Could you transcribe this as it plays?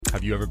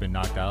Have you ever been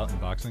knocked out in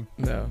boxing?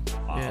 No.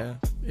 Wow.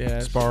 Yeah.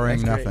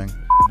 Sparring, that's nothing.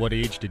 great. What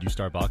age did you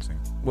start boxing?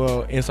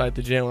 Well, inside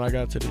the gym, when I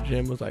got to the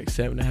gym, it was like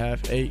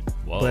 7.5, 8.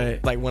 Whoa.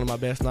 But like one of my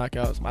best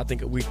knockouts, I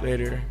think a week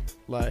later,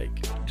 like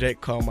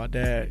Jake called my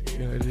dad.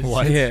 You know, just,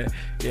 What? Yeah.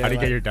 How do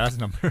you get your dad's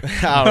number?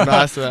 I don't know.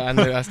 I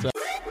still.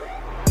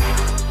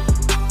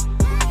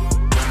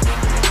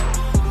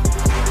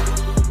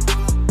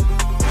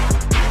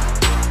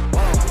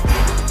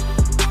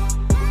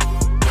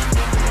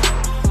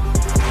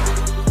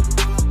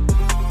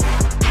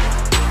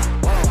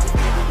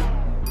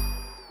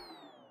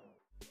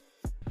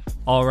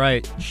 All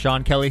right,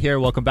 Sean Kelly here.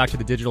 Welcome back to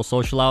the Digital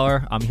Social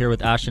Hour. I'm here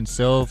with Ashton,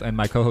 Sylve, and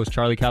my co-host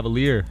Charlie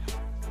Cavalier.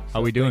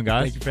 How we doing,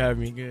 guys? Thank you for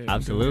having me. Good.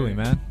 Absolutely,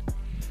 man.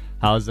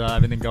 How's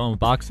everything going with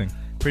boxing?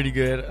 Pretty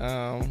good.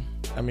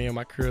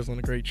 My career's on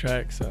a great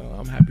track, so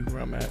I'm happy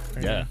where I'm at.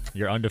 Right now.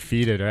 You're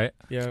undefeated, right?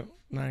 Yeah,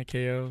 9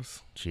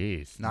 KOs.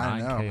 Jeez, 9-0.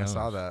 I KOs.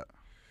 saw that.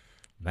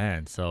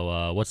 Man,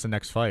 so what's the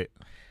next fight?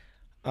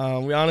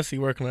 We honestly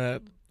working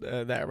on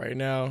that right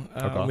now.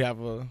 Okay. We have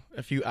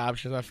a few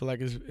options. I feel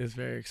like it's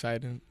very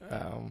exciting.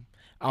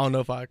 I don't know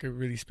if I could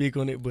really speak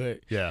on it, but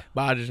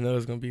I just know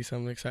it's gonna be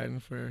something exciting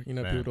for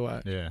people to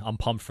watch. Yeah, I'm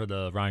pumped for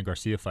the Ryan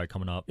Garcia fight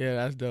coming up. Yeah,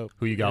 that's dope.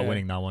 Who you got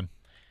winning that one?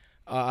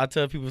 I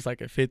tell people it's like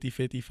a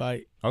 50-50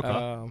 fight.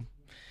 Okay.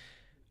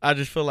 I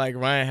just feel like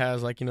Ryan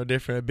has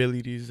different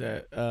abilities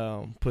that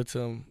puts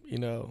him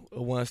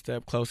a one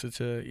step closer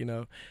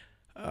to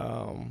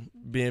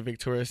being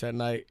victorious that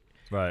night.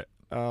 Right.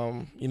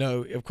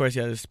 Of course he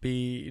has his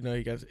speed,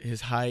 he got his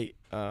height.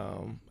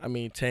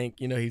 Tank,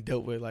 he's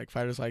dealt with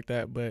fighters like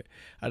that, but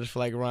I just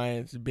feel like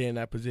Ryan's been in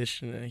that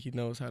position and he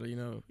knows how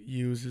to,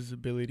 use his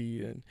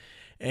ability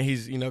and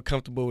he's,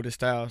 comfortable with his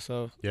style.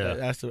 So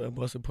that's the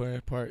most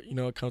important part,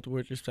 comfortable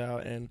with your style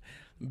and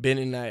been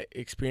in that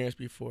experience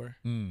before.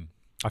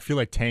 I feel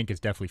like Tank is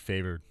definitely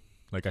favored.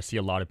 Like I see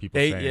a lot of people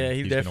saying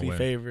he's definitely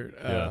favored.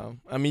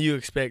 You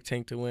expect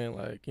Tank to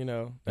win,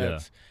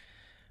 that's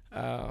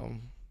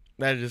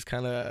that's just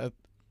kind of,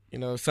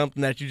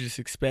 something that you just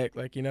expect.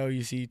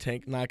 You see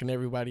Tank knocking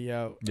everybody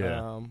out.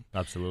 Yeah,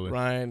 absolutely.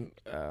 Ryan,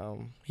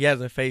 he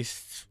hasn't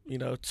faced,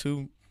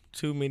 too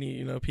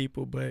many,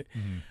 people, but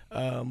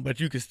but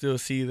you can still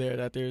see there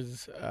that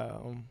there's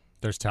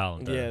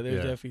talent there. Yeah,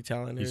 there's definitely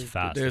talent. He's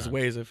fast. There's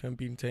ways of him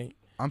beating Tank.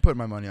 I'm putting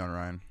my money on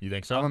Ryan. You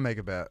think so? I'm going to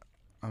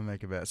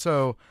make a bet.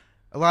 So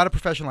a lot of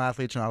professional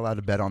athletes are not allowed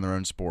to bet on their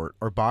own sport.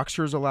 Are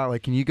boxers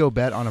allowed? Can you go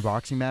bet on a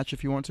boxing match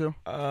if you want to?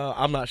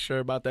 I'm not sure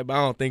about that, but I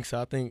don't think so.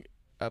 I think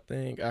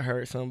I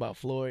heard something about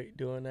Floyd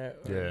doing that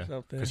or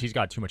something. Because he's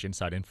got too much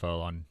inside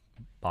info on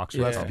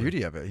boxers. Well, that's the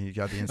beauty of it. He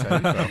got the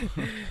inside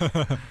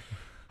info.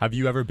 Have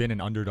you ever been an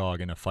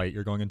underdog in a fight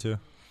you're going into?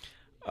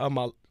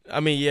 Quite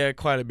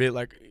a bit.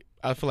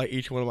 I feel like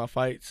each one of my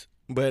fights,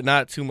 but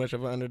not too much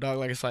of an underdog.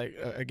 once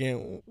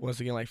again,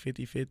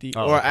 50-50.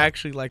 Oh, or okay.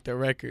 actually, the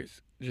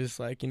records.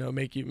 Just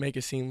make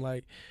it seem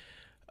like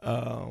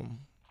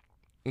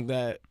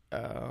that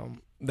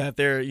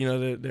they're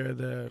they're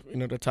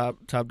the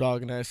top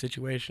dog in that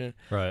situation.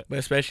 Right. But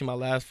especially my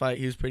last fight,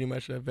 he was pretty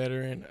much a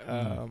veteran.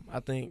 I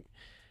think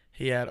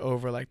he had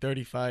over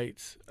 30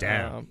 fights.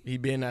 Damn.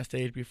 He'd been in that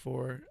stage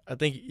before. I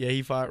think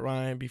he fought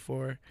Ryan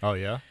before. Oh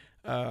yeah.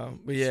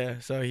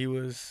 So he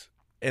was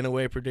in a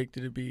way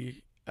predicted to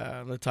be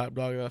the top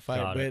dog of that fight.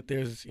 Got it. But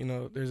there's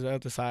the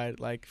other side,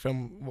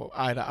 from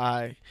eye to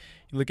eye.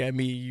 You look at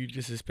me, you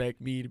just expect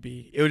me to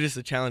be. It was just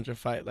a challenging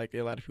fight, like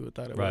a lot of people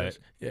thought it was.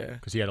 Yeah.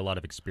 Because he had a lot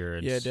of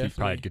experience. Yeah, definitely. He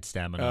probably had good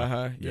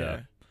stamina.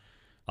 Yeah.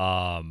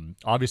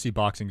 Obviously,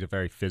 boxing's a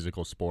very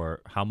physical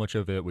sport. How much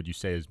of it would you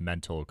say is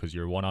mental? Because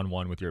you're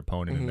one-on-one with your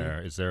opponent in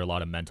there. Is there a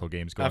lot of mental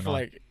games going on?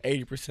 I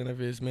feel 80% of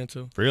it is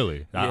mental.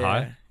 Really? That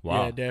high?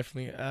 Wow. Yeah,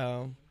 definitely.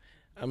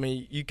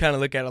 You kind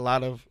of look at a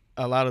lot of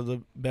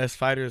the best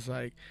fighters,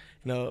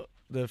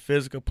 the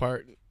physical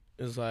part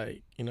is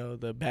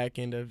the back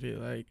end of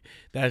it.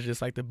 That's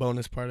just the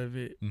bonus part of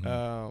it.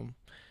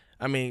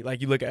 Mm-hmm.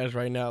 You look at us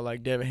right now,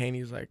 Devin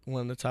Haney's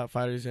one of the top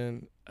fighters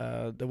in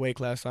the weight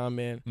class I'm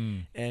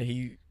in, and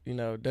he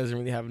doesn't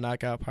really have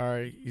knockout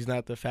power. He's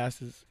not the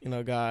fastest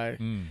guy,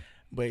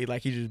 but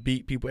he just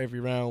beat people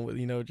every round with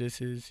just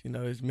his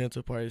his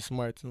mental part, his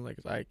smarts, and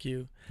his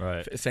IQ.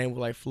 Right. Same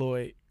with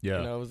Floyd.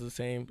 Yeah. It was the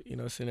same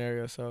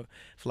scenario. So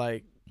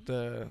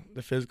the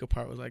physical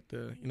part was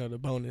the the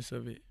bonus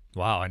of it.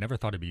 Wow, I never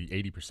thought it'd be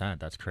 80%.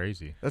 That's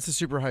crazy. That's a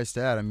super high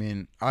stat.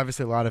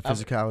 Obviously a lot of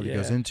physicality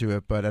goes into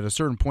it, but at a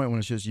certain point when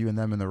it's just you and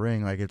them in the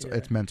ring,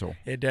 it's mental.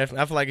 It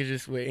definitely. I feel like it's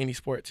just with any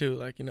sport too.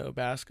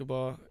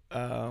 Basketball.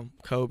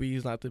 Kobe,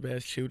 he's not the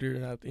best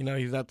shooter.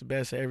 He's not the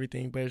best at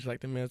everything, but it's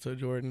the mental.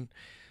 Jordan,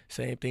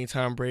 same thing.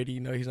 Tom Brady, he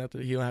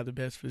don't have the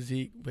best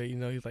physique, but he's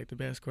the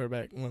best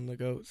quarterback, one of the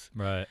GOATs.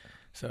 Right.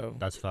 So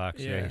that's facts.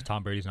 Yeah.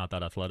 Tom Brady's not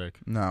that athletic.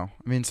 No.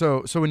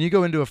 So when you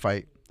go into a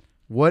fight,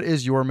 what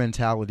is your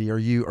mentality? Are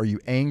you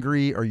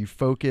angry? Are you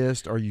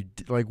focused? Are you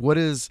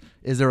is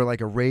there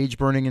a rage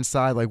burning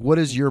inside? What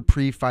does your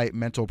pre-fight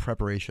mental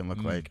preparation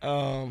look like?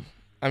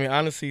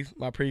 Honestly,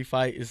 my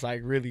pre-fight is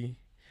really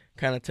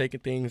kind of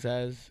taking things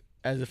as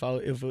as if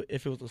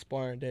if it was a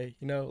sparring day,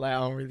 you know, like I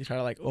don't really try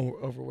to like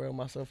overwhelm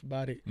myself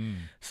about it.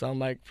 So I'm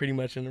like pretty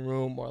much in the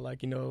room or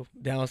like, you know,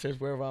 downstairs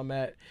wherever I'm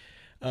at,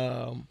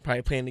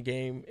 probably playing the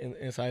game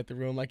inside the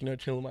room, like, you know,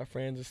 chilling with my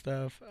friends and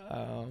stuff.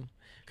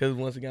 Because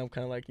once again, I'm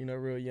kind of like, you know,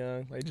 real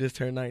young, like just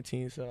turned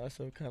 19, so I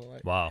still kind of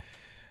like, wow.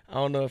 I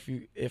don't know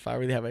if I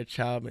really have a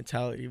child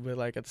mentality, but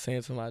like at the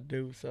same time I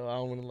do, so I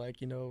don't want to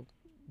like, you know,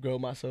 grow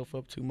myself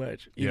up too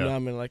much, even though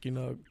I'm in like, you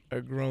know,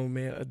 a grown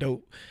man,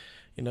 adult,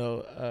 you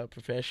know,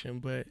 profession,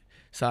 but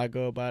so I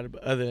go about it.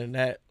 But other than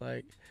that,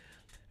 like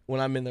when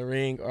I'm in the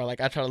ring or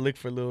like I try to look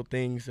for little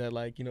things that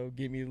like, you know,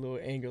 give me a little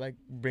anger, like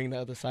bring the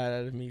other side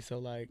out of me. So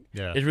like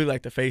it's really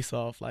like the face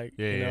off, like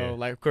you know,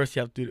 like of course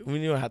you have to do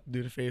we don't have to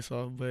do the face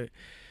off, but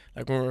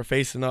like when we're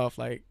facing off,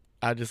 like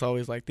I just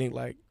always like think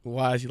like,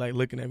 why is he like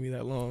looking at me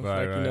that long?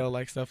 Right, like you know,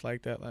 like stuff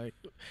like that, like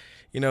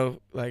you know,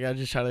 like I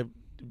just try to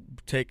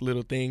take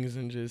little things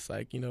and just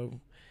like, you know,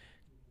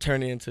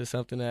 turn it into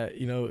something that,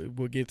 you know,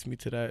 will get me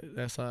to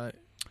that side.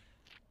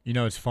 You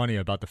know, it's funny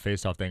about the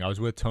face-off thing. I was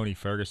with Tony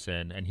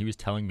Ferguson, and he was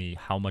telling me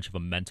how much of a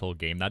mental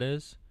game that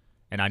is,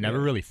 and I never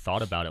really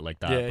thought about it like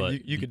that. Yeah,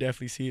 but you could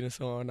definitely see it in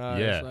someone's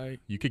eyes. Yeah, like,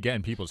 you could get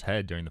in people's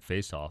head during the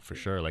face-off for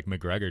sure. Like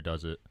McGregor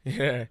does it.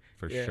 Yeah,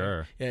 for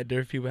sure. Yeah,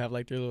 different people have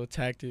like their little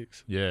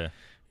tactics. Yeah,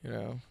 you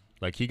know,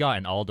 like he got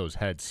in Aldo's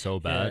head so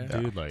bad,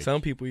 dude. Like some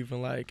people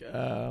even like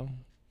try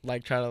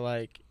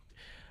to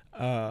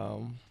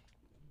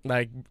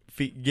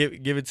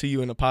give it to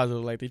you in a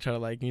positive, like they try to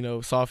like, you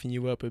know, soften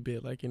you up a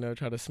bit, like, you know,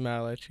 try to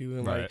smile at you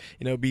and like,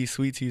 you know, be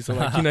sweet to you, so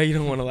like, you know, you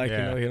don't want to like you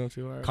know, hit them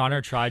too hard.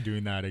 Connor tried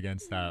doing that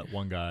against that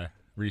one guy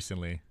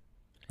recently.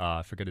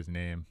 I forget his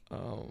name.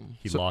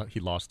 He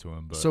lost to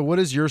him. But. So what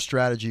is your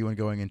strategy when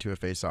going into a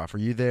face-off? Are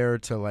you there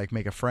to like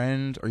make a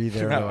friend? Are you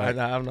there to like,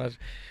 I'm not.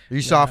 Are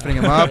you softening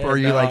him up, or are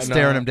you like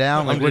staring him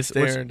down? I'm Like just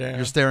staring down.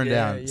 You're staring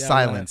down.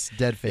 Silence,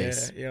 dead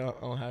face. Yeah,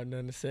 I don't have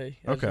nothing to say.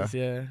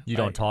 Okay. You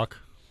don't talk?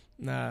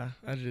 Nah,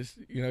 I just,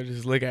 you know,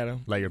 just look at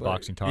him. Let your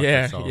boxing talk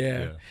yeah,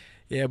 yourself.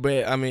 Yeah,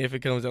 but I mean, if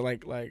it comes to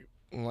like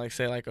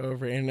say like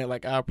over internet,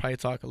 like I'll probably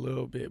talk a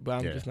little bit, but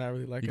I'm just not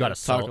really like a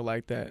talker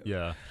like that.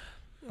 Yeah.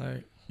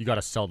 Like you got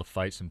to sell the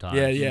fight sometimes.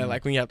 Yeah,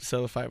 like when you have to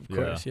sell the fight, of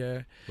course,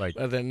 yeah. Like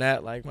other than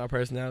that, like my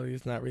personality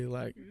is not really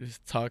like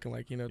just talking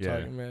like, you know,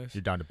 talking mess.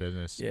 You're down to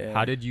business. Yeah.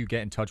 How did you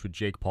get in touch with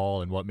Jake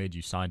Paul, and what made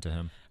you sign to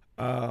him?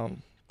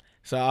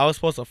 So I was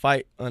supposed to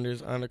fight under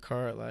his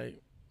undercard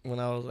like when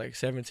I was like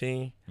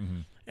 17,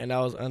 and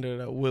I was under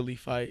the Willie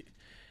fight,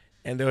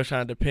 and they were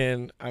trying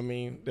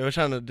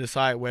to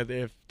decide whether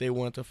if they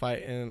wanted to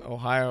fight in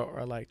Ohio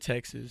or like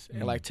Texas,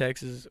 and like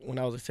Texas, when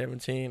I was like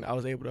 17, I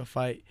was able to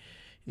fight.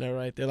 You know,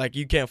 right there, like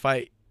you can't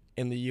fight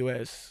in the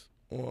U.S.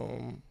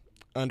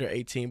 Under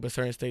 18, but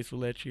certain states will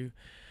let you.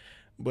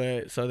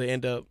 But so they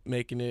end up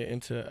making it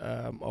into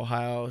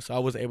Ohio, so I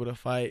wasn't able to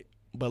fight.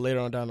 But later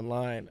on down the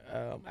line,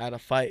 I had a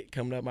fight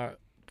coming up.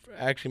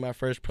 My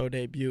first pro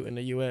debut in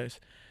the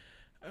U.S.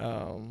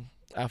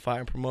 I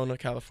fought in Pomona,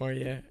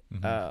 California.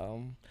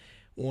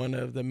 One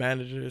of the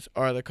managers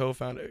or the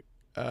co-founder,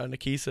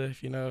 Nikisa,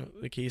 if you know,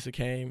 Nikisa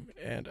came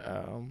and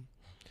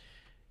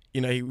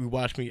you know, he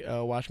watched me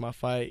watch my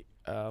fight.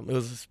 It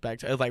was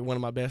like one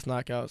of my best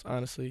knockouts,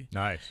 honestly.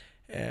 Nice.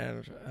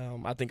 And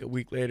I think a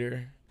week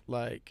later,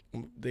 like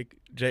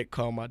Jake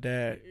called my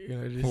dad. You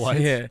know, just, what?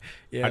 Yeah.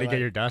 How did you get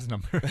your dad's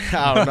number?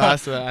 I don't know. I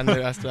still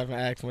haven't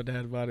asked my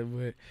dad about it,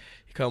 but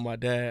he called my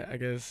dad. I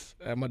guess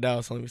my dad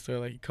was telling me a story.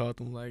 Like he called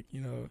him, like,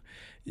 you know,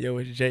 yo,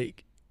 it's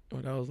Jake.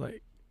 And I was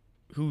like,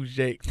 who's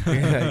Jake?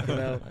 Like, you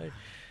know,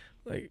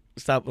 like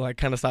stop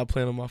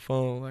playing on my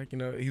phone. Like, you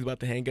know, he's about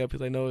to hang up.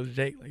 He's like, no, it's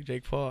Jake, like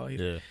Jake Paul.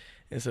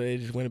 And so it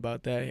just went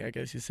about that. I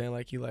guess he's saying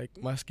like he like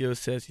my skill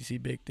sets. He see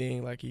big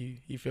thing. Like he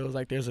feels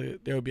like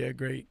there will be a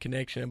great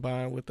connection and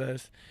bond with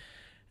us.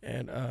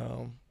 And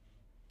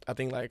I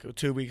think like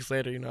 2 weeks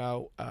later, you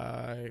know,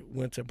 I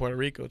went to Puerto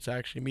Rico to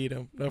actually meet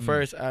him. No,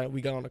 first we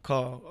got on a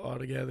call all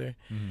together.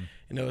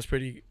 And it was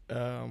pretty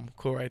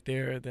cool right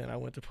there. Then I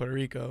went to Puerto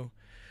Rico.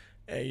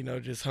 And, you know,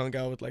 just hung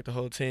out with like the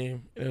whole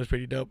team. And it was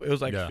pretty dope. It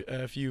was like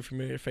a few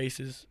familiar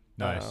faces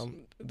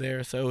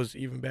there, so it was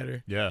even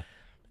better. Yeah.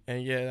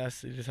 And yeah,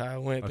 that's just how I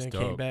went. Then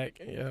came back.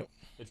 Yeah.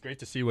 It's great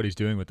to see what he's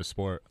doing with the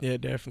sport. Yeah,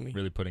 definitely.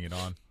 Really putting it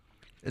on.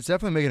 It's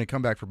definitely making a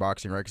comeback for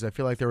boxing, right? Because I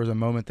feel like there was a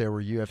moment there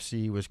where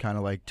UFC was kind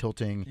of like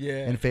tilting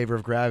in favor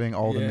of grabbing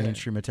all the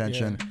mainstream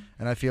attention.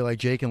 And I feel like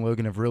Jake and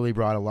Logan have really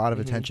brought a lot of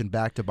attention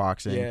back to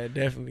boxing. Yeah,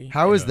 definitely.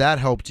 How has that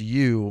helped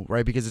you,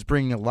 right? Because it's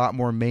bringing a lot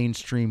more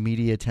mainstream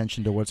media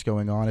attention to what's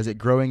going on. Is it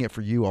growing it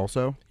for you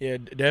also? Yeah,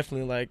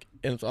 definitely. Like,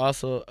 and it's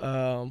also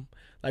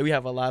like we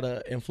have a lot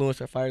of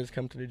influencer fighters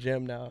come to the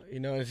gym now. You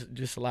know, it's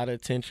just a lot of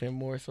attention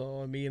more so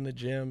on me in the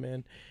gym,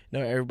 and you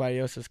know everybody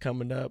else is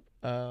coming up.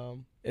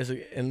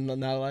 And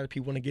not a lot of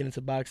people want to get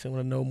into boxing,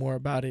 want to know more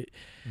about it.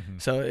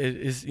 So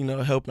it's, you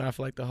know, helping out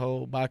for like the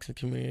whole boxing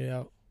community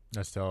out.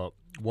 That's dope.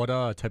 What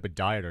type of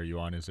diet are you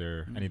on? Is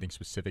there anything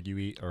specific you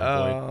eat or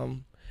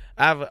avoid?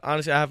 I have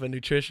a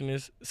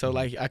nutritionist, so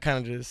like I kind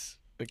of just.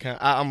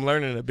 I'm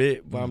learning a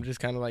bit, but I'm just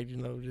kind of like, you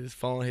know, just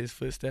following his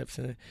footsteps,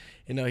 and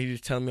you know, he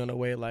just telling me on the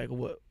way like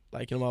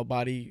like, my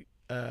body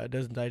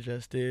doesn't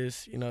digest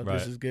this. Right.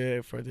 This is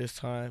good for this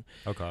time.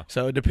 Okay.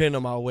 So it depends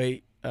on my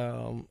weight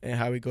and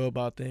how we go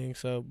about things.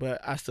 So, but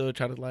I still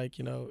try to, like,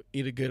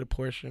 eat a good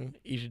portion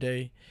each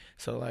day.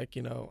 So, like,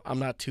 I'm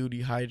not too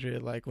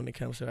dehydrated, like, when it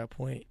comes to that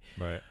point.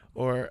 Right.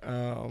 Or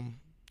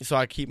so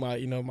I keep my,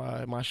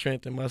 my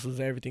strength and muscles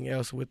and everything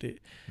else with it.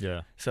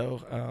 Yeah.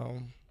 So,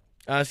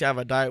 honestly, I have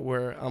a diet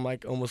where I'm,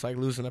 like, almost, like,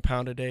 losing a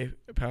pound a day,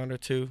 a pound or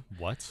two.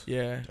 What?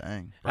 Yeah.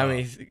 Dang. I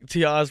mean, to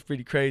y'all, it's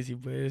pretty crazy,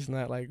 but it's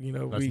not like,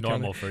 That's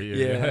normal for you.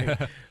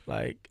 Yeah.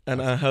 like an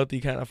unhealthy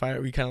kind of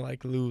fight, we kind of,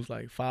 like, lose,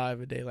 like,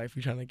 5 a day, like, if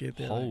we're trying to get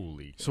there.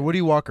 Holy. So what do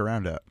you walk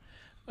around at?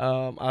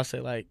 I'll say,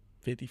 like,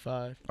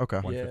 55. Okay.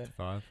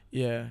 155.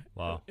 Yeah.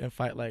 Wow. And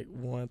fight, like,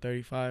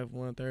 135,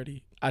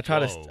 130. I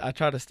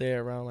try to stay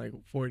around, like,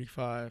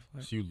 45.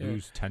 Like, So you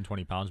lose 10,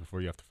 20 pounds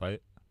before you have to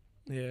fight?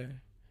 Yeah.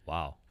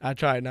 Wow. I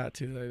try not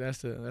to. Like,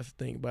 that's the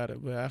thing about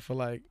it. But I feel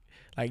like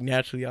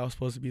naturally I was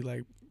supposed to be,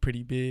 like,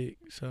 pretty big.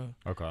 So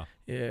Okay.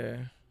 yeah.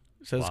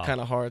 So it's Wow.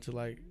 kind of hard to,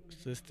 like,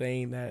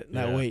 sustain that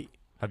Yeah. weight.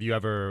 Have you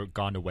ever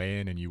gone to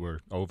weigh-in and you were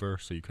over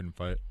so you couldn't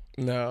fight?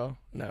 No.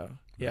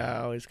 Yeah,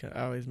 I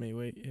always made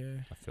weight.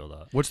 Yeah. I feel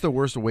that. What's the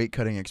worst weight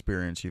cutting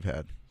experience you've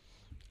had?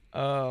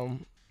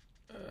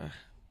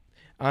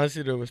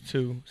 Honestly, there was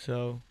 2.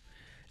 So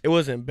it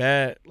wasn't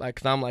bad. Like,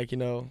 'cause I'm like,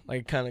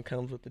 like, it kind of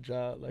comes with the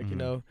job. Like,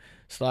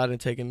 sliding,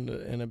 taking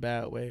in a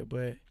bad way,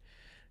 but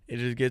it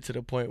just gets to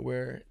the point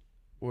where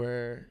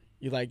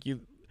you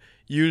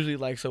usually,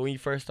 like, so when you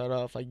first start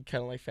off, like, you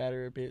kind of, like,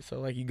 fatter a bit. So,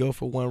 like, you go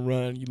for one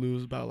run, you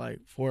lose about, like,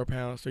 4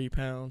 pounds, 3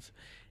 pounds.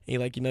 And,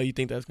 like, you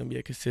think that's going to be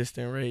a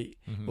consistent rate.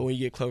 Mm-hmm. But when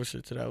you get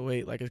closer to that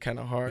weight, like, it's kind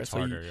of hard. It's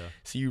harder, yeah.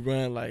 So you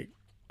run, like,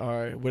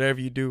 or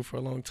whatever you do for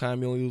a long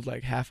time, you only lose,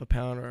 like, half a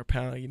pound or a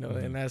pound, Mm-hmm.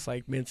 and that's,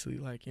 like, mentally,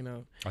 like,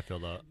 I feel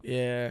that.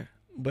 Yeah.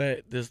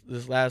 But this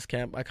last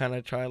camp, I kind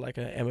of tried, like,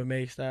 an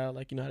MMA style,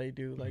 like, how they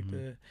do, like,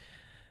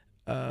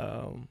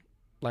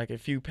 like, a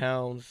few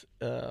pounds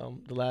the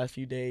last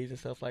few days and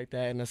stuff like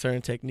that, and a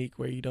certain technique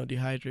where you don't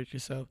dehydrate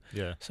yourself.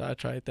 Yeah. So I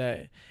tried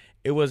that.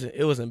 It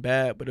wasn't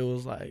bad, but it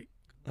was like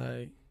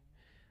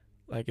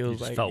it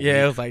was like, felt yeah,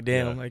 it weak. was like,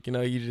 damn, Yeah. like,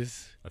 you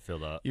just I feel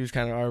that. you was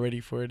kind of all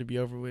ready for it to be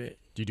over with.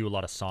 Do you do a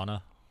lot of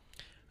sauna?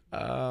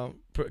 Kind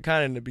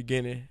of in the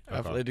beginning. I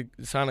Okay. feel like the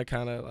sauna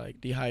kind of,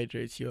 like,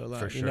 dehydrates you a lot,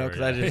 For because sure, I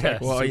yeah. just Yeah,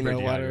 like, well, super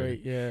water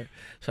dehydrated. weight, yeah.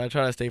 So I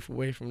try to stay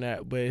away from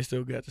that, but it's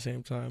still good at the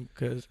same time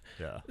because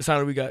Yeah. the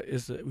sauna we got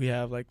we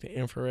have, like, the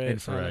infrared.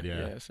 Infrared, sauna.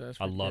 yeah. So that's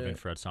I pretty love good.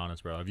 infrared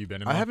saunas, bro. Have you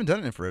been in I one? haven't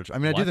done infrared. I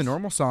mean, I do the What?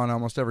 normal sauna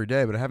almost every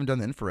day, but I haven't done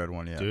the infrared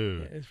one yet. Yeah,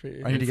 Dude. it's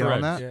pretty. I need to get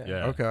on that? Infrared's- Yeah.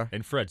 Yeah. Okay.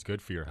 Infrared's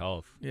good for your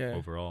health Yeah.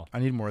 overall. I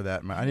need more of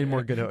that. I need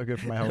more good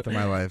for my health in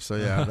my life. So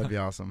yeah, that'd be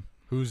awesome.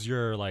 Who's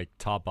your, like,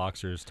 top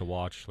boxers to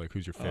watch? Like,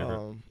 who's your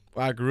favorite?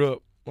 I grew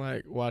up,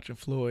 like, watching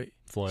Floyd.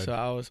 Floyd. So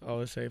I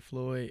always say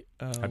Floyd.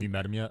 Have you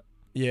met him yet?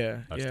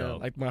 Yeah, That's yeah.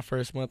 dope. Like, my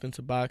first month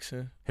into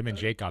boxing. Him and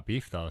Jake got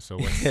beef, though. So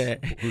Yeah.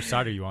 whose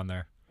side are you on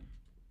there?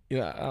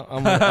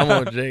 I'm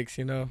on Jake's,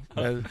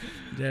 That's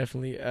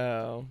definitely.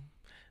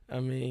 I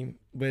mean,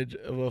 but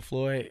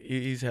Floyd,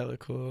 he's hella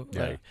cool.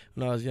 Yeah. Like,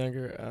 when I was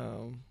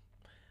younger,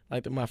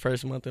 like, my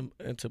first month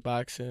into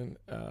boxing,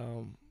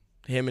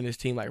 him and his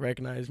team, like,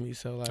 recognized me.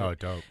 So, like, Oh,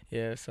 dope.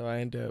 yeah. So I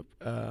ended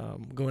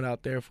up going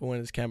out there for one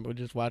of his camp,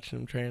 just watching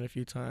him train a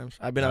few times.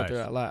 I've been out there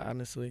Nice. a lot,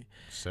 honestly,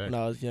 Sick. when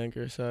I was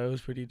younger. So it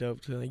was pretty dope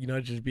to,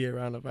 just be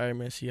around the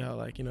environment, see how,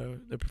 like,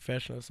 the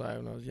professional side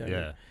when I was younger.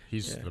 Yeah.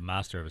 He's Yeah. the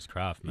master of his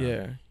craft, man.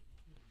 Yeah.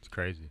 It's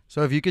crazy.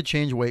 So if you could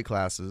change weight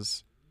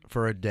classes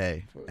for a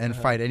day and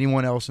fight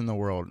anyone else in the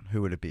world,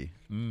 who would it be?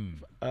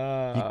 Mm.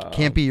 You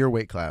can't be your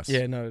weight class.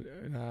 Yeah, no,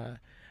 nah.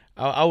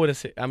 I wouldn't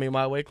say. I mean,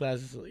 my weight class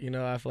is,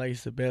 I feel like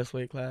it's the best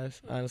weight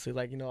class. Honestly,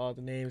 like, all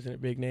the names and the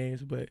big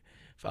names. But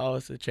if I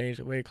was to change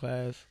the weight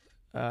class,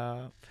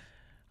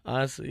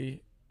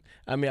 honestly,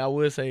 I mean, I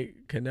would say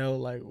Canelo,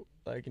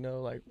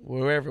 like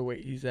wherever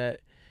weight he's at,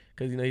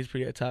 because he's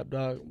pretty a top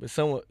dog. But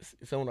someone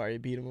already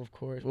beat him, of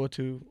course, or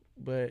two.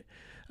 But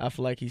I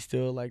feel like he's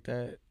still like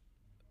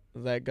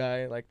that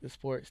guy, like the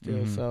sport still.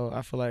 Mhm. So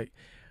I feel like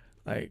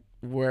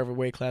wherever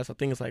weight class, I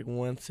think it's like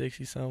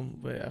 160 something,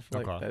 but I feel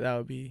like Okay. that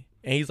would be,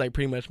 and he's like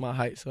pretty much my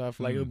height, so I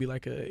feel like it Mm. would be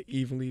like a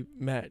evenly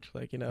match,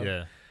 like,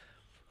 Yeah.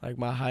 like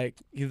my height.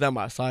 He's not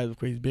my size, of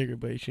course, he's bigger,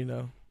 but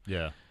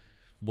Yeah.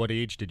 What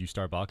age did you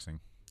start boxing?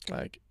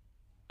 like,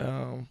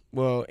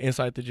 well,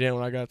 inside the gym,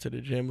 when I got to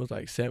the gym, it was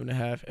like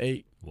 7.5,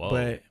 8. Whoa.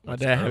 But my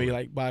that's dad had early. me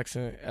like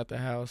boxing at the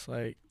house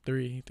like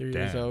three years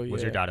Damn. old. Yeah.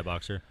 Was your dad a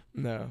boxer?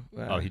 No.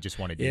 Oh, he just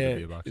wanted you yeah, to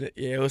be a boxer.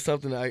 yeah, it was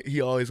something that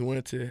he always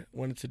wanted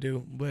to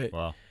do, but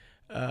Wow.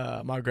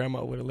 my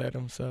grandma would have let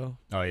him. So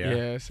Oh, yeah.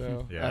 yeah,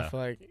 so Yeah. I feel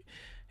like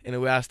in a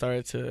way I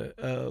started to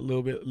a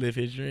little bit live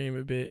his dream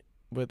a bit,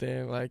 but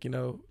then like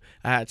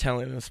I had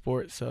talent in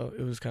sports, so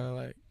it was kind of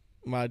like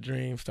my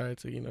dream started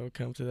to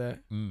come to that.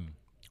 Mm.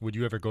 Would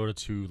you ever go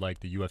to like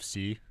the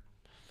UFC?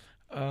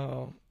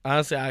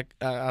 Honestly, I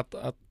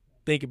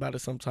think about it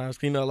sometimes.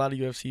 'Cause, a lot of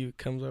UFC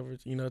comes over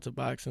to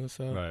boxing,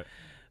 so Right.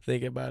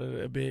 think about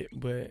it a bit,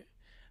 but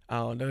I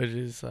don't know. It's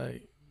just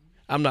like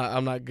I'm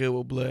not good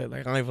with blood.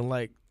 Like I don't even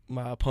like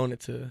my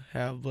opponent to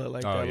have blood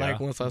like that. yeah? Like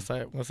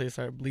once they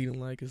start bleeding,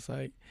 like it's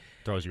like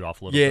Throws you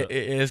off a little bit.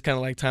 it's kind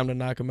of like time to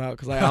knock him out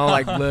because like I don't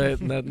like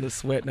blood, nothing to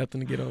sweat,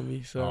 nothing to get on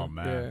me. So Oh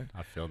man,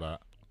 I feel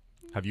that.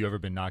 Have you ever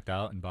been knocked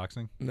out in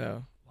boxing?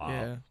 no,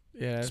 Wow.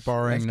 yeah,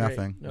 Sparring, that's great.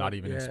 nothing. No, Not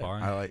even in yeah.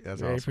 sparring. I like that's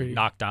Very awesome. pretty.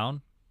 Knocked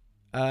down?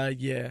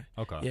 Yeah,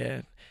 Okay.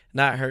 yeah,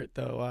 not hurt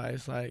though.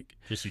 It's like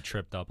Just you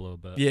tripped up a little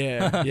bit.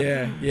 yeah.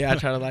 I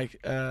try to like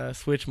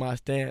switch my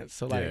stance,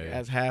 so like Yeah, yeah.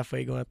 as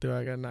halfway going through,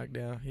 I got knocked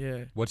down.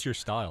 Yeah. What's your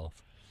style?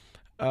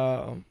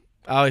 I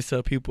always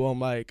tell people I'm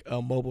like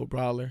a mobile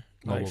brawler.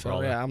 Mobile like, so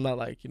brawler. yeah, I'm not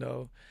like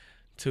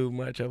too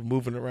much of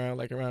moving around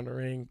like around the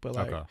ring, but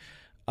like Okay.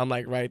 I'm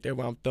like right there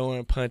where I'm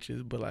throwing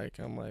punches, but like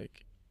I'm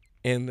like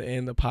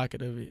in the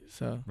pocket of it.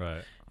 So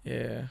Right.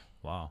 yeah,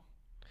 Wow.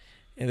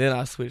 and then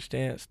I switch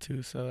stance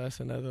too, so that's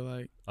another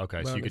like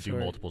Okay, so you could do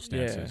Bonus, multiple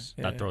yeah, stances.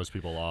 yeah. That throws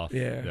people off.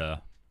 Yeah. Yeah.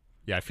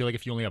 Yeah, I feel like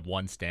if you only have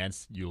one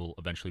stance, you'll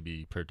eventually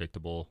be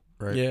predictable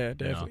Right. yeah,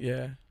 definitely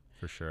yeah.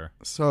 for sure.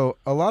 So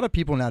a lot of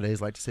people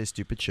nowadays like to say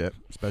stupid shit,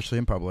 especially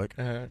in public.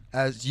 Uh-huh.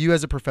 As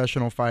a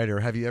professional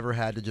fighter, have you ever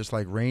had to just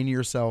like rein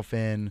yourself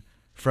in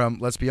from,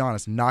 let's be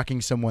honest,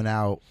 knocking someone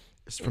out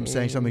from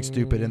saying something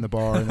stupid in the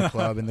bar, in the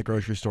club, in the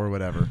grocery store,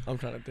 whatever? I'm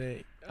trying to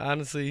think.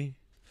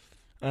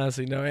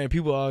 Honestly, no. And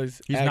people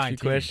always He's ask 19. me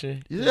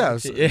questions. Yeah,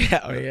 so- yeah.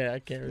 Oh yeah, I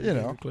can't really You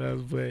do know. the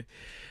clubs, but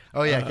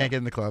Oh yeah, I Uh, can't get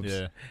in the clubs.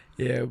 Yeah.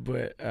 yeah,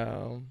 but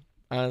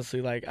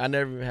honestly, like I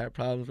never even had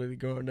problems really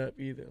growing up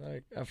either.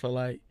 Like I feel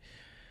like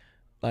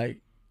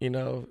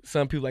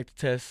some people like to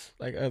test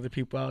like other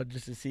people out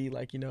just to see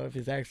like if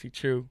it's actually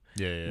true.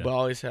 Yeah. But I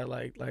always had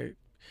like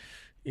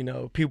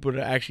people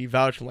that actually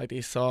vouch for like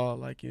they saw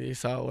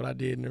what I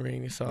did in the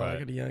ring. They saw like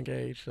Right. at a young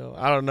age. So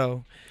I don't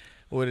know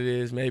what it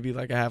is. Maybe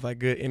like I have like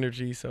good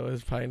energy, so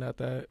it's probably not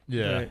that.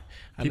 Yeah. But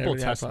I People never really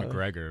had test problems.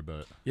 McGregor,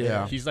 but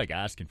Yeah. he's like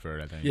asking for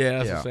it, I think. Yeah,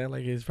 that's Yeah. what I'm saying.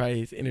 Like it's probably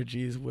his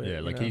energy is what.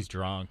 Yeah, like he's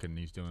drunk and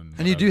he's doing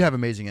And you do whatever. have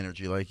amazing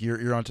energy. Like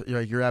you're on.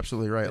 You're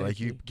absolutely right. Thank Like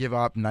you you. give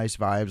off nice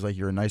vibes. Like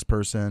you're a nice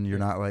person. You're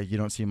not like you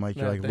don't seem like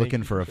you're No, like thank looking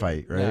you for a sure.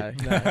 fight,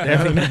 right? Nah,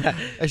 definitely not.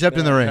 Except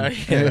in the Nah, ring.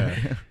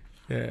 yeah.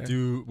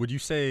 Yeah. Would you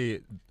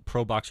say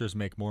pro boxers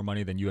make more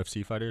money than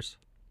UFC fighters?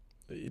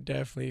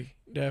 Definitely.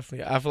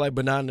 I feel like,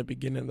 but not in the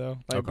beginning though.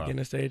 Like Okay.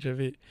 beginning stage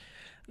of it.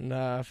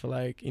 Nah, I feel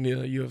like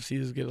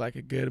UFCs get like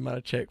a good amount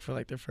of check for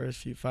like their first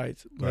few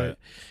fights, but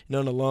Right.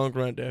 in the long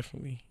run,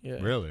 definitely. Yeah.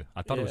 Really?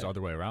 I thought it was the Yeah.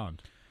 other way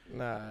around.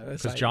 Nah,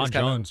 that's Because like, John it's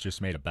kinda- Jones just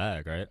made a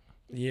bag, right?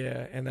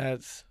 Yeah, and I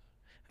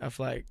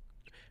feel like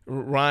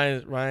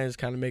Ryan's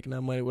kind of making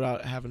that money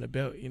without having a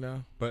belt,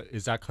 But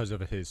is that because of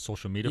his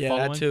social media Yeah,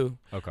 following? that too.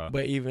 Okay.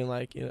 But even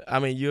like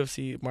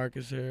UFC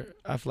markets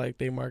I feel like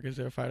they markets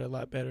their fight a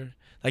lot better.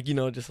 Like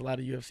just a lot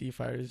of UFC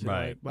fighters and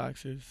Right. like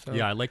boxers. So,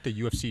 Yeah, I like the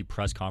UFC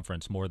press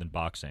conference more than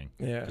boxing.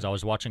 yeah. Because I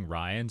was watching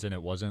Ryan's and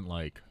it wasn't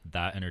like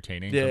that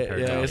entertaining. Yeah,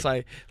 compared to it's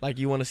like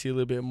you want to see a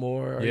little bit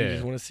more, or you Yeah.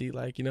 just want to see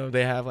like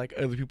they have like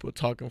other people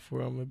talking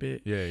for them a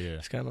bit. yeah.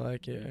 It's kind of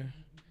like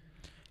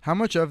How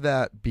much of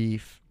that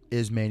beef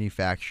is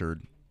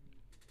manufactured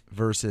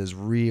versus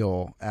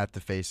real at the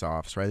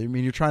face-offs, right? I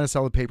mean, you're trying to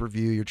sell the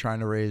pay-per-view, you're trying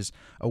to raise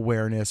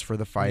awareness for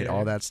the fight, Yeah.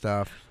 all that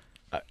stuff.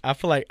 I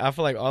feel like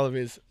all of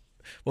it's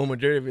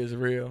majority of it is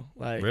real.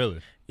 Like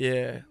Really?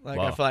 yeah, like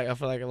Wow. I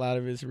feel like a lot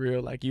of it's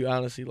real. Like you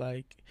honestly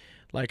like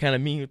kind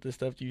of mean with the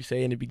stuff that you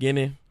say in the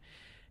beginning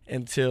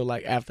until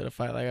like after the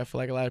fight. Like I feel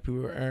like a lot of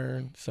people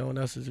earn someone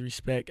else's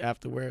respect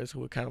afterwards.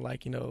 Who kind of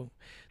like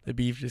the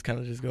beef just kind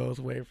of just goes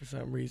away for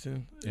some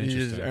reason. You just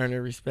Interesting. earn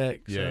their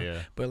respect. Yeah, so. yeah.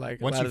 But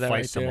like Once a lot you of that fight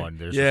right someone,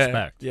 there, there's yeah,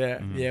 respect. Yeah,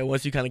 Mhm. yeah.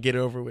 Once you kind of get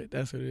over with,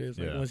 that's what it is.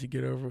 Like Yeah. once you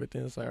get over with,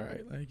 then it's all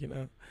right. Like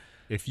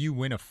If you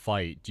win a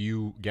fight, do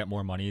you get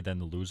more money than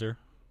the loser?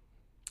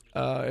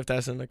 if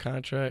that's in the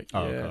contract,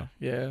 Oh, yeah, okay.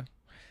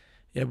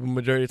 yeah. But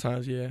majority of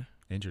times, yeah,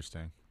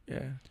 Interesting.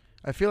 yeah.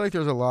 I feel like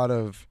there's a lot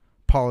of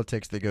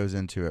politics that goes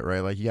into it,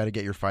 right? Like you got to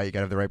get your fight, you got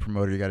to have the right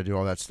promoter, you got to do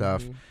all that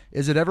stuff. Mhm.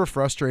 Is it ever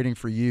frustrating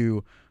for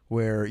you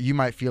where you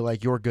might feel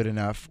like you're good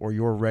enough or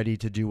you're ready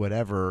to do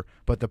whatever,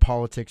 but the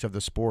politics of the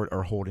sport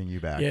are holding you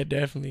back? Yeah,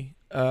 definitely.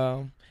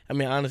 I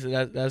mean, honestly,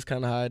 that's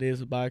kind of how it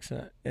is with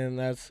boxing, and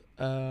that's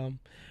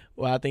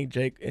what I think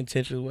Jake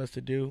intention was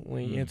to do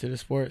when he entered the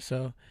sport.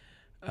 So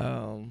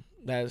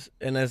that's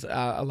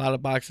a lot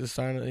of boxers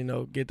starting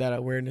to get that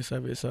awareness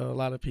of it. So a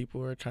lot of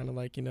people are trying to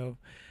like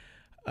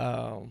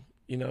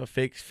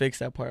fix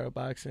that part of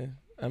boxing.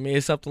 I mean,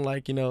 it's something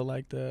like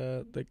like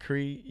the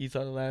Creed. You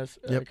saw the last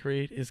Yep.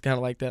 Creed. It's kind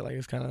of like that. Like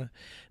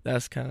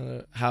that's kind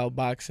of how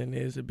boxing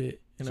is a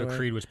bit. So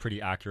Creed was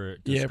pretty accurate.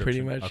 Yeah,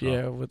 pretty description. much. Okay.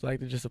 Yeah, with like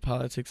just the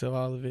politics of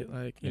all of it.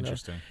 Like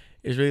Interesting.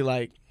 it's really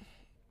like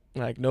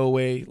no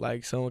way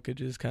like someone could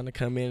just kind of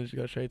come in and just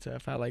go straight to a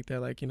fight like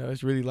that. Like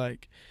it's really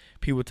like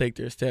people take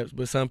their steps,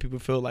 but some people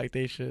feel like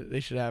they should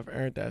have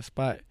earned that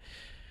spot.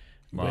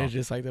 Wow. But it's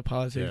just like the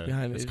politics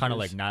behind it. It's kind of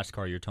like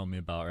NASCAR you're telling me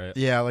about, right?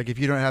 Yeah, like if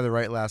you don't have the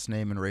right last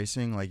name in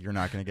racing, like you're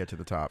not going to get to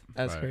the top.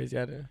 that's Right. crazy.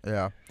 I didn't.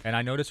 Yeah. And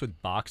I noticed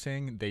with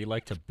boxing, they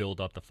like to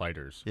build up the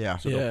fighters. Yeah.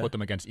 So Yeah. they'll put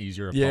them against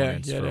easier Yeah,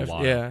 opponents for a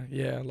while.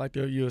 yeah. Like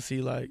you'll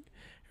see like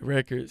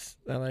records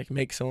that like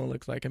make someone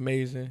look like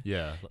amazing.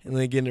 Yeah. And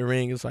then get in the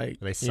ring, it's like,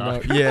 They you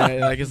suck. know, yeah,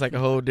 like it's like a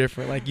whole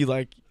different, like you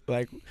like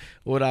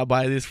what I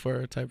buy this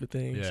for type of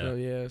thing. Yeah. So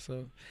yeah,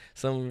 so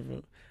some of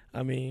them,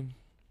 I mean,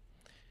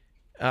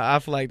 I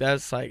feel like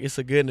that's like it's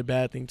a good and a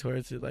bad thing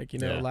towards it. Like, you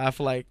know, Yeah. like, I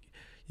feel like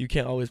you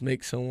can't always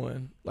make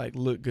someone like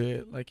look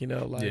good. Like, you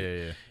know, like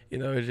Yeah. you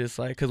know, it's just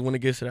like because when it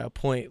gets to that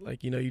point,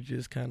 like, you know, you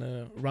just kind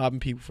of robbing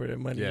people for their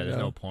money. Yeah, you there's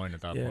know? no point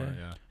at that Yeah. point.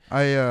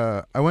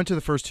 Yeah. I went to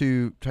the first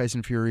two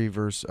Tyson Fury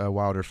versus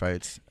Wilder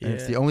fights. And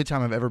It's Yeah. the only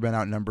time I've ever been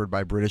outnumbered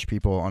by British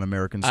people on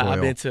American soil.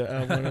 I've been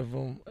to one of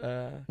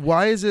them.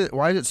 Why is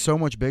it so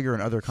much bigger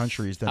in other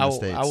countries than the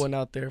States? I went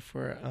out there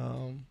for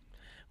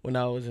when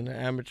I was in the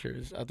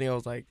amateurs. I think I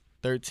was like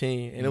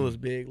 13, and it was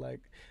big. Like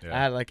Yeah. I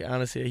had like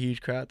honestly a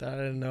huge crowd that I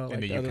didn't know. Like In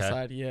the the other UK?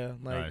 side, yeah,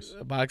 like Nice.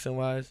 boxing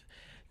wise,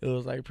 it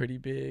was like pretty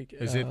big.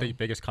 Is it the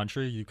biggest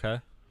country,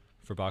 UK,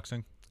 for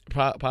boxing?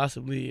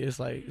 Possibly? It's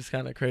like it's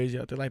kind of crazy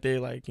out there. Like they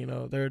like, you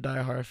know, they're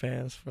diehard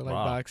fans for like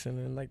Wow. boxing,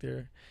 and like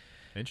they're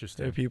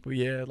Interesting. people.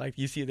 Yeah, like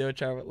you see, they would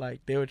travel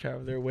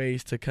their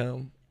ways to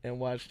come and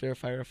watch their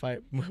fighter fight.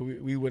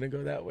 We wouldn't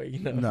go that way, you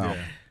know. No.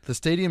 Yeah. The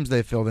stadiums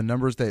they fill,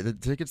 the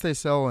tickets they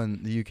sell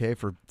in the UK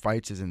for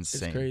fights is It's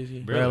insane.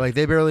 crazy. Really? Right? Like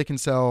they barely can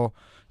sell,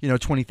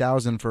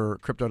 20,000 for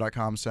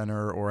Crypto.com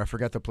Center, or I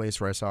forget the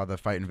place where I saw the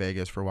fight in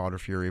Vegas for Wilder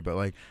Fury, but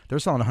like they're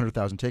selling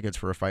 100,000 tickets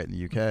for a fight in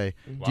the UK.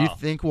 Mm-hmm. Do you Wow.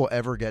 think we'll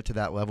ever get to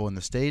that level in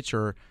the States,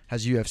 or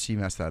has UFC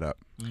messed that up?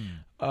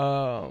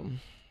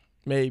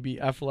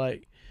 Maybe I feel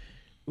like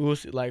we'll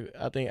see. Like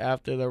I think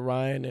after the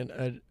Ryan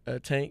and a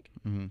Tank,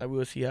 Mm-hmm. like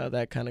we'll see how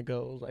that kind of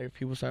goes. Like if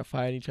people start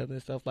fighting each other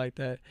and stuff like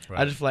that. I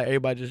Right. just feel like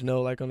everybody just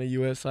know, like on the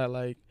U.S. side,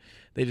 like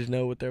they just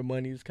know what their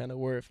money is kind of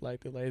worth. Like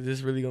they're like, is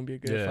this really gonna be a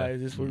good Yeah. fight?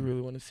 Is this what we really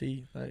want to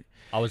see? Like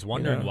I was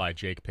wondering know? why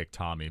Jake picked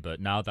Tommy,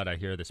 but now that I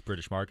hear this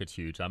British market's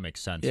huge, that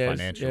makes sense yeah,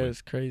 financially.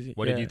 it's crazy.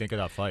 What did you think of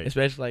that fight?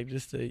 Especially like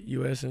just the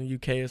U.S. and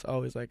U.K. is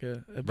always like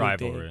a big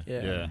Rivalry. thing.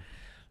 Yeah.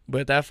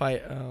 But that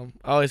fight, I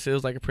always say it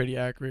was like a pretty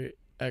accurate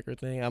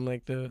thing. I'm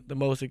like the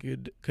most it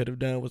could have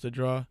done was a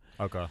draw.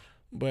 Okay.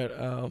 But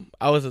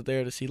I wasn't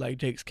there to see like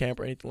Jake's camp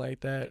or anything like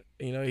that.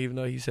 You know, even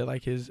though he said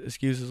like his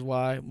excuses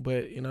why,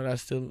 but you know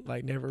that's still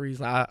like never a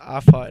reason.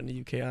 I fought in the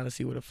UK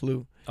honestly with a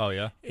flu. Oh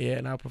yeah. Yeah,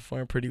 and I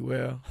performed pretty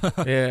well.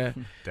 Yeah,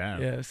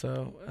 Damn. yeah.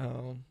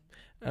 So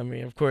I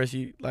mean, of course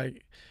you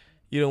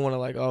don't want to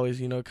like always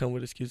come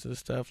with excuses and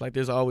stuff. Like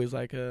there's always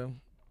like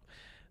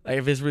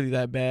if it's really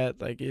that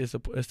bad, like it's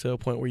to a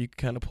point where you can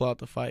kind of pull out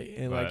the fight,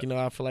 and Right. like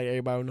I feel like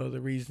everybody would know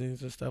the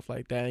reasons and stuff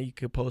like that, and you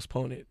could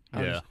postpone it.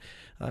 Yeah.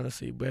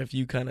 Honestly, but if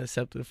you kind of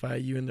accepted the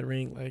fight, you in the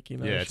ring, like Yeah,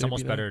 it it's should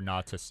almost be done. better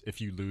not to.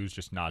 If you lose,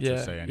 just not Yeah,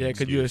 to say any yeah,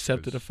 because you excuse,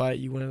 accepted the fight,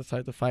 you went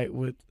inside the fight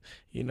with,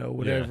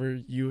 whatever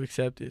you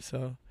accepted.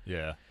 So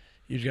Yeah,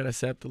 you just gotta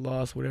accept the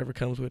loss, whatever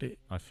comes with it.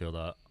 I feel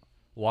that.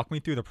 Walk me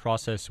through the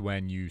process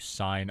when you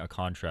sign a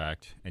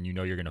contract and you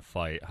know you're gonna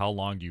fight. How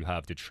long do you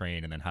have to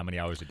train, and then how many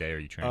hours a day are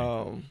you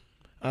training?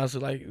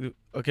 Honestly, like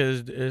okay,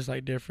 there's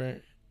like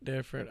different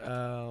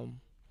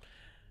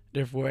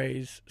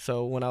ways.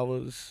 So when I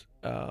was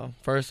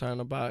first starting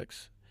to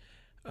box,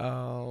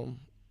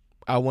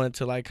 I wanted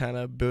to like kind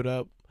of build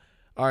up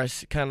or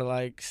kind of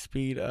like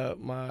speed up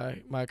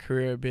my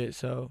career a bit.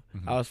 So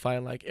I was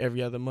fighting like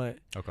every other month.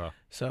 Okay.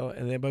 So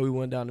but we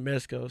went down to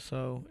Mexico,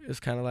 so it's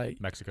kind of like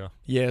Mexico.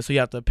 yeah. So you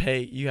have to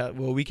pay.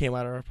 We came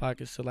out of our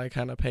pockets to like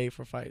kind of pay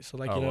for fights. So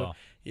like Oh wow.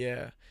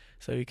 yeah.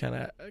 So we kind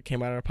of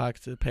came out of our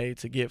pockets to pay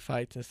to get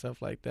fights and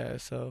stuff like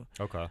that. So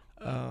Okay.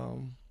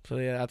 so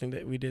yeah, I think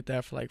that we did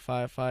that for like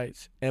 5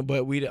 fights,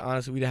 but we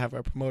didn't have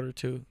a promoter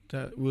too.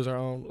 That we was our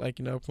own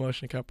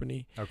promotion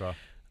company. Okay.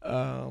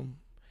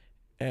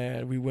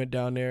 And we went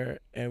down there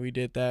and we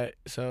did that.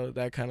 So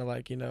that kind of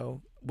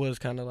was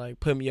kind of like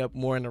put me up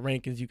more in the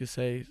rankings, you could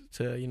say,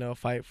 to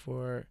fight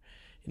for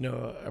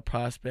a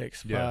prospect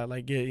spot, Yeah.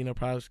 like get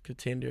prospect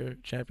contender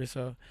champion.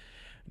 So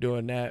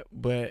doing that,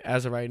 but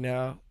as of right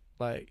now,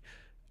 like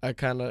a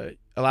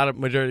lot of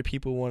majority of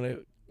people want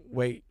to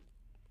wait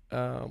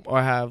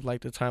or have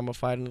like the time of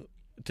fighting.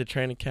 The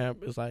training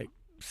camp is like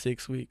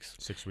 6 weeks.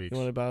 6 weeks. You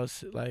want about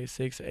like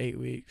 6 to 8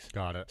 weeks.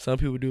 Got it. Some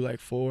people do like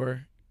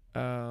 4.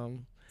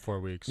 4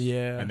 weeks.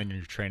 Yeah. And then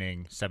you're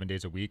training 7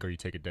 days a week, or you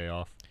take a day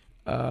off.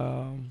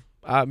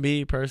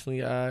 Me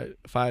personally,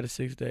 5 to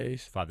 6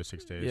 days. 5 to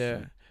 6 days.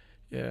 Yeah,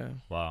 yeah.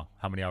 Wow.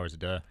 How many hours a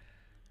day?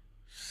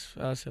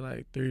 I'd say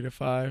like 3 to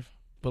 5,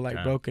 but like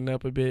Damn. broken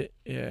up a bit.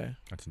 Yeah,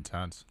 That's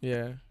intense.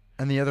 yeah.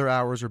 And the other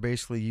hours are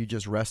basically you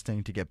just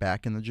resting to get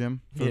back in the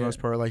gym for the Yeah. most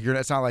part. Like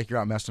it's not like you're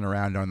out messing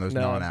around on those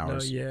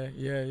non-hours. No,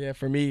 yeah.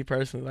 For me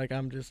personally, like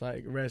I'm just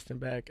like resting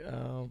back,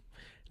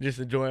 just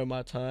enjoying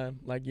my time,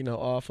 like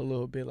off a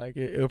little bit. Like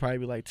it'll probably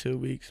be like 2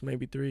 weeks,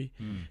 maybe 3.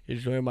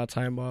 Enjoying my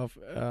time off,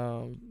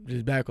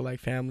 just back with like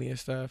family and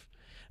stuff.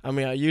 I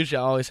mean, I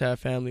always have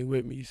family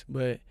with me,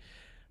 but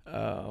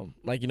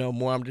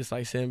more I'm just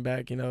like sitting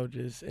back,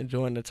 just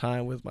enjoying the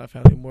time with my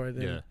family more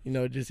than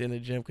just in the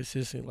gym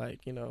consistently,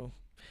 like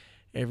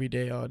every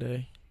day, all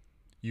day.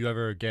 You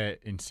ever get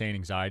insane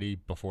anxiety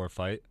before a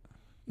fight?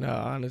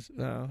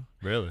 No.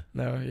 Really?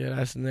 No, yeah,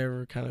 that's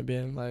never kind of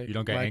been like. You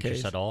don't get my anxious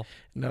case. at all?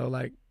 No,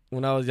 like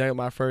when I was young,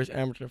 my first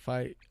amateur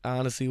fight, I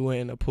honestly went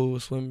in the pool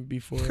swimming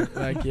before.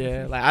 Like,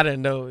 yeah, like I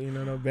didn't know,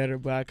 no better,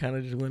 but I kind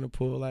of just went in the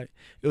pool. Like,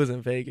 it was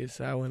in Vegas,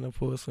 so I went in the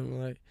pool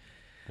swimming. Like,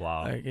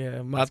 Wow. like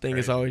yeah, my That's thing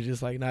is crazy. always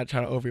just like not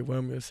trying to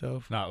overwhelm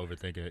yourself. Not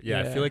overthink it.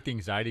 Yeah, I Yeah. feel like the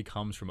anxiety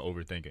comes from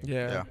overthinking.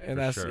 Yeah, for and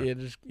that's sure.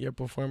 just your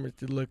performance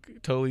to look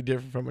totally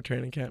different from a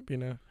training camp.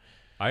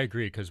 I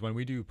agree, because when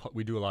we do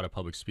a lot of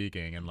public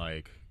speaking, and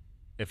like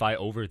if I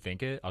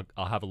overthink it,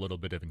 I'll have a little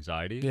bit of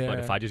anxiety. But Yeah.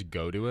 if I just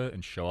go to it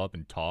and show up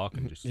and talk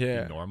and just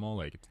Yeah. be normal,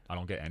 like I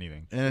don't get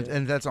anything.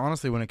 And that's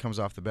honestly when it comes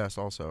off the best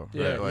also.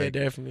 Yeah, right? yeah, Like,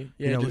 definitely.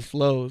 Yeah, you know, it just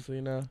flows.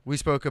 we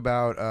spoke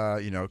about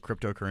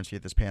cryptocurrency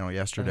at this panel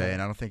yesterday, Uh-huh.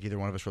 and I don't think either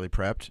one of us really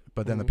prepped.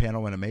 But then the Mhm.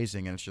 panel went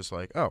amazing, and it's just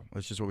like, oh,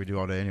 it's just what we do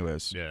all day,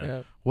 anyways. Yeah.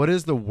 Yeah. What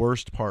is the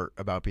worst part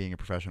about being a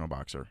professional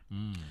boxer?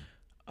 Mm.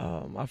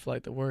 I feel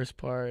like the worst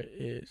part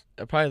is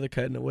probably the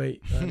cutting the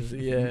weight.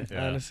 Honestly, yeah.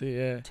 Yeah. Honestly,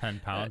 yeah. 10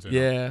 pounds.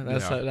 Yeah,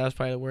 that's Yeah. that's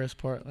probably the worst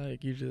part.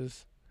 Like you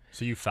just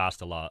So you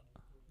fast a lot.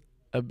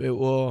 a bit.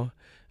 Well,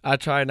 I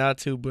try not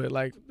to, but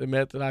like the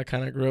method I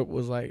kind of grew up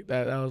was like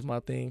that. That was my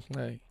thing.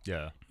 Like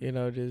Yeah.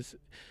 just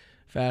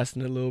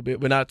fasting a little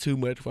bit, but not too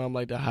much. Where I'm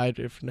like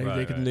dehydrated for next day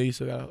Right, because right. you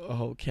still got a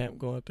whole camp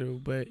going through.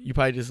 But you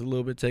probably just a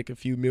little bit take a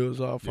few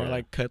meals off or Yeah.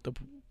 like cut the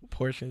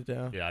portions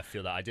down. Yeah, I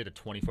feel that. I did a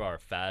 24-hour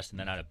fast, and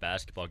then I had a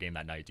basketball game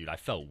that night, dude. I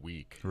felt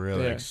weak.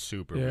 Really? Yeah. Like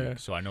super Yeah. weak.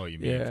 So I know what you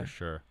mean Yeah. for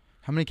sure.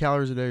 How many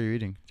calories a day are you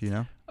eating? Do you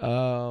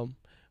know?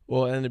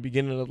 Well, in the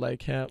beginning of like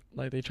camp,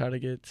 like they try to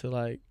get to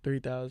like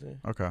 3,000.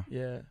 Okay.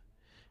 Yeah,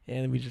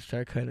 and we just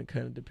start cutting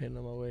depending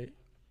on my weight.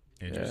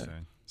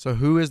 Interesting. So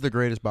who is the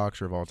greatest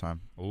boxer of all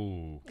time?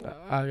 Ooh.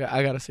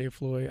 I gotta say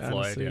Floyd. Floyd,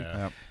 Honestly. yeah.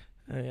 Yep.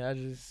 I mean, I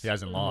just He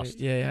hasn't lost.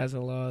 Yeah, he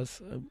hasn't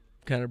lost.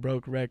 Kind of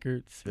broke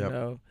records. Yep. You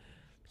know,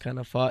 kind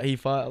of fought. He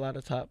fought a lot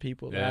of top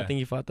people. Like, Yeah. I think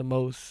he fought the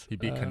most. He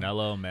beat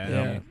Canelo,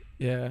 man.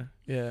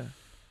 Yeah.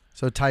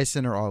 So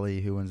Tyson or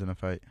Ali, who wins in a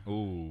fight?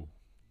 Ooh.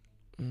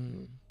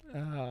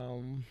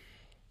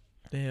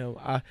 Damn.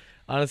 I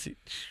honestly,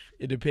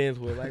 it depends.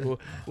 What like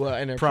well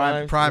in their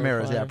Prime prime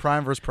eras, yeah.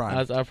 Prime versus prime.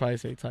 I'd probably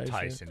say Tyson.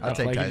 Tyson. I'd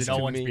take Like, he's Tyson. just No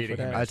too one's mean beating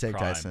for him. that. I take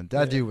prime. Tyson. That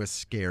Yeah. dude was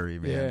scary,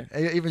 man.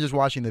 Even just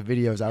watching the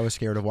videos, I was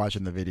scared of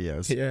watching the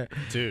videos. Yeah.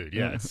 Dude,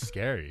 yeah, it's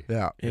scary.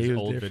 Yeah. Yeah, His he was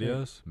old different.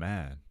 videos,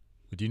 man.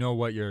 Do you know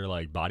what your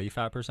like body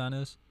fat percent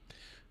is?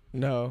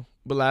 No,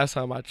 but last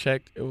time I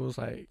checked, it was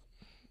like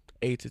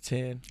 8 to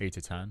 10. 8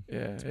 to 10. Yeah,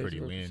 It's pretty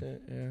lean.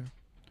 8%, Yeah.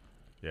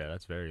 Yeah,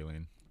 that's very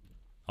lean.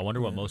 I wonder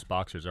what Yeah. most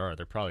boxers are.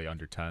 They're probably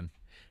under 10.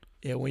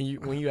 Yeah, when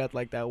you at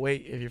like that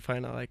weight, if you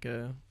find out like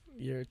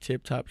your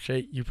tip top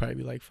shape, you probably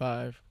be like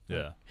 5.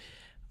 Yeah.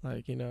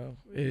 Like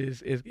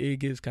it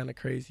gets kind of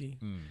crazy.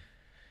 Mm.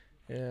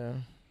 Yeah.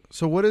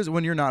 So what is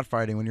when you're not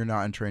fighting, when you're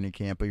not in training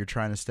camp, but you're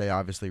trying to stay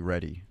obviously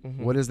ready? Mhm.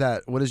 What is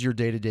that? What does your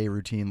day-to-day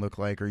routine look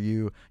like? Are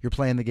you're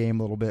playing the game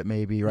a little bit,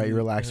 maybe, right? You're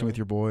relaxing with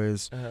your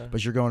boys,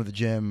 but you're going to the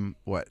gym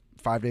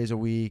 5 days a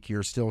week?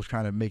 You're still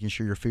kind of making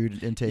sure your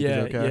food intake is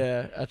okay.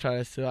 Yeah. I try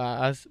to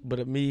still.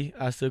 But me,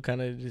 I still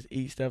kind of just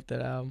eat stuff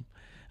that I'm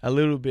a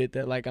little bit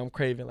that like I'm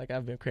craving. Like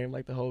I've been craving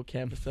like the whole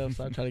camp and stuff.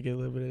 So I try to get a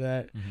little bit of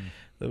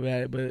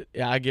that. But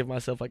yeah, I give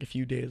myself like a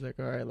few days. Like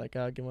all right, like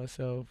I'll give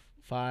myself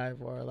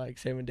 5 or like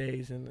 7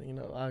 days, and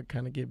I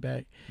kind of get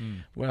back.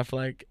 Where I feel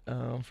like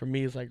for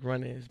me, it's like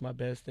running is my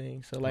best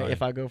thing. So like Right.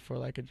 if I go for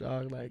like a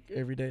jog, like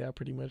every day, I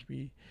pretty much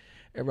be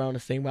around the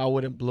same. I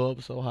wouldn't blow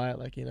up so high,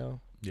 like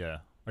Yeah.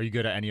 Are you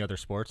good at any other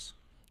sports?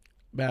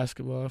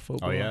 basketball,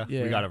 football. Oh yeah.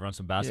 Yeah. We got to run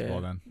some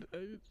basketball Yeah.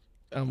 then.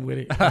 I'm with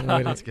it. I'm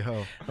with Let's it.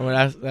 go. I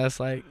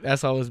mean,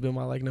 that's always been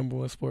my like number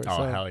one sport. Oh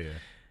so, hell yeah.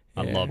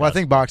 I yeah. love. Well, I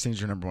think boxing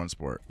is your number one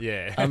sport.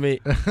 Yeah. I mean,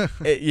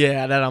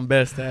 yeah, that I'm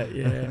best at.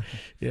 Yeah.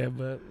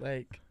 But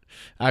like,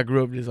 I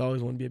grew up just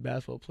always want to be a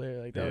basketball player.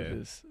 Like that Yeah.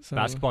 was just something.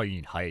 Basketball, you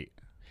need height.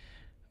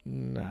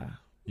 Nah.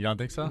 You don't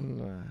think so?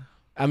 Nah.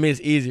 I mean,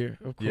 it's easier,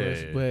 of Yeah,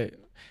 course, yeah. but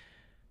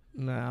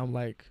nah. I'm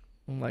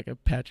like a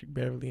Patrick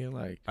Beverly and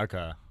like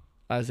Okay.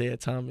 Isaiah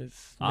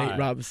Thomas, Nate Alright.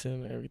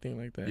 Robinson,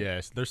 everything like that. Yeah.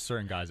 There's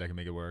certain guys that can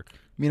make it work. I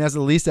mean, as the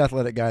least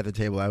athletic guy at the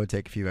table, I would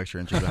take a few extra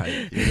inches of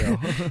height.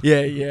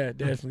 Yeah,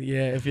 definitely.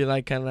 Yeah, if you're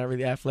like kind of not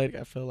really athletic,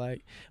 I feel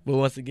like. But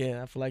once again,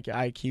 I feel like your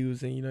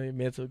IQs and your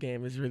mental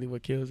game is really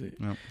what kills it.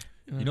 Yep.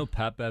 You know,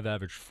 Pat Bev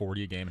averaged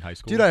 40 a game in high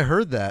school. Dude, I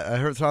heard that.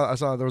 I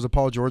saw there was a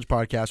Paul George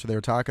podcast where they were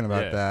talking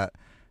about Yeah. that,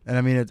 and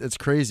I mean it's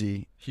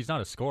crazy. He's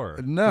not a scorer.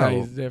 No, No,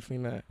 he's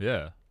definitely not.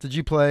 Yeah. did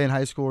you play in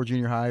high school or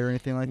junior high or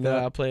anything like No,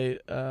 that? I played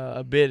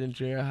a bit in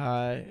junior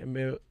high and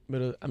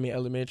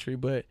elementary,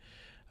 but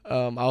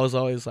I was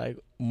always like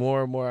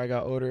more and more I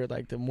got older,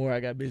 like the more I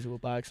got busy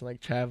with boxing,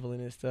 like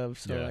traveling and stuff.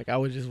 So Yeah. like I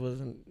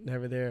wasn't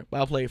never there.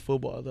 But I played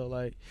football though,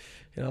 like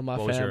my What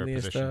was your family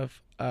and position?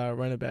 stuff.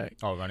 Running back.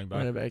 Oh, running back.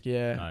 Running back,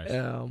 yeah.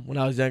 Nice. When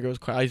I was younger,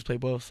 I used to play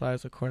both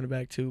sides of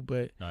cornerback too.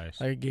 But Nice.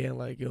 like again,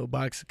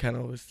 boxing kind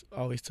of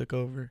always took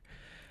over.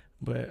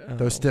 But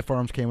Those stiff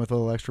arms came with a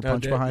little extra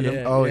punch behind them.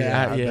 yeah, Oh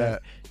yeah, I yeah.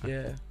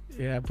 bet.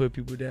 Yeah, I put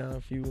people down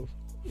a few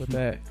with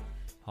that.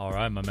 All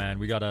right, my man.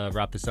 We got to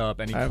wrap this up.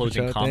 Any All right, for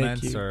closing sure.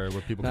 comments Thank you. or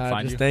where people can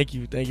find just you? thank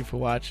you. Thank you for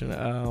watching.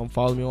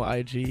 Follow me on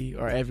IG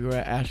or everywhere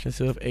at Ashton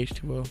Sylve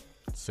H2O.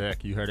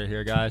 Sick. You heard it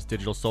here, guys.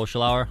 Digital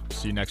Social Hour.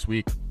 See you next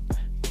week.